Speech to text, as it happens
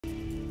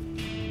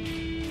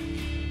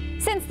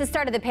Since the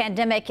start of the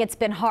pandemic, it's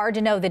been hard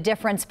to know the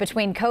difference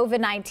between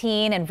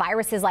COVID-19 and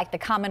viruses like the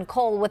common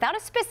cold without a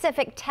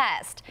specific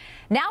test.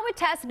 Now with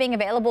tests being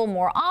available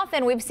more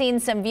often, we've seen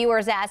some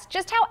viewers ask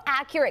just how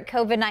accurate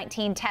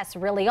COVID-19 tests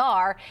really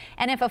are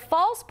and if a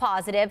false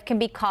positive can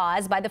be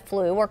caused by the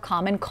flu or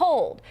common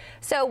cold.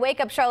 So Wake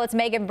Up Charlotte's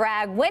Megan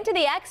Bragg went to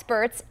the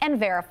experts and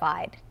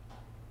verified.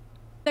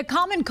 The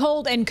common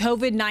cold and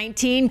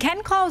COVID-19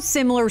 can cause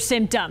similar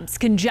symptoms: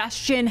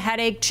 congestion,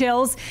 headache,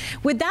 chills.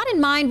 With that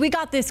in mind, we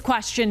got this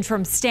question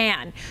from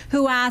Stan,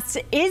 who asked,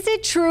 is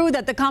it true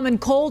that the common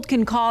cold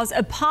can cause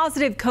a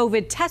positive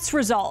COVID test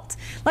result?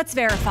 Let's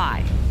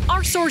verify.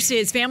 Our source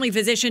is family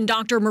physician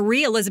Dr.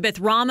 Marie Elizabeth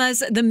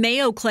Ramos, the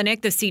Mayo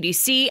Clinic, the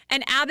CDC,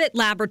 and Abbott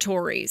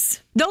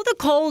Laboratories. Though the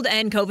cold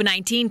and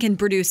COVID-19 can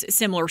produce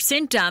similar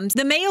symptoms,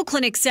 the Mayo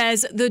Clinic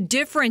says the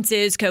difference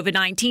is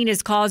COVID-19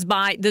 is caused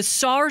by the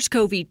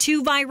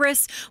SARS-CoV-2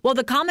 virus, while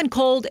the common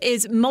cold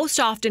is most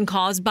often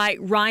caused by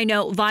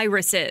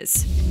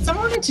rhinoviruses.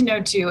 Someone wanted to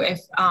know, too, if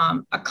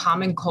a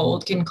common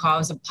cold can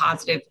cause a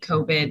positive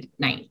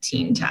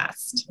COVID-19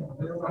 test.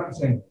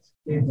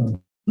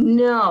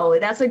 No,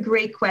 that's a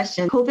great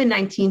question.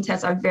 COVID-19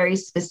 tests are very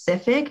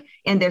specific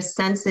and they're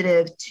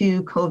sensitive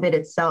to COVID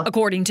itself.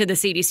 According to the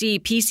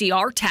CDC,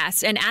 PCR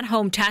tests and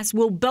at-home tests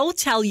will both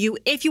tell you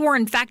if you are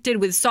infected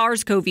with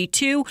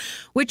SARS-CoV-2,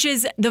 which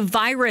is the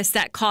virus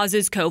that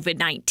causes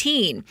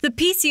COVID-19. The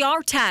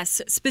PCR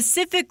tests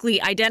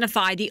specifically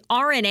identify the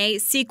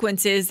RNA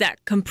sequences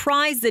that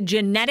comprise the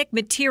genetic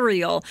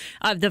material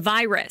of the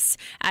virus.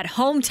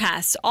 At-home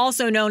tests,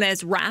 also known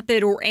as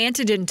rapid or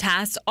antigen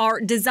tests, are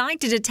designed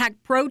to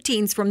detect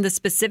proteins from the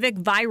specific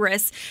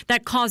virus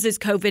that causes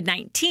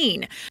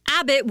COVID-19.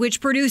 Abbott, which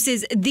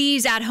produces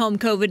these at-home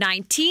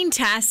COVID-19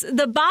 tests,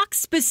 the box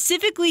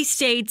specifically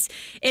states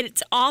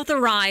it's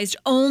authorized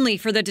only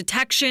for the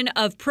detection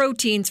of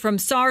proteins from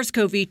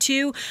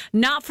SARS-CoV-2,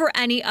 not for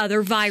any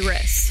other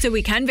virus. So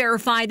we can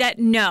verify that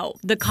no,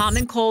 the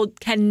common cold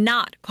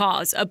cannot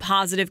cause a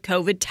positive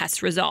COVID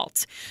test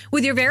result.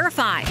 With your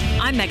Verify,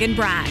 I'm Megan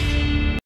Bragg.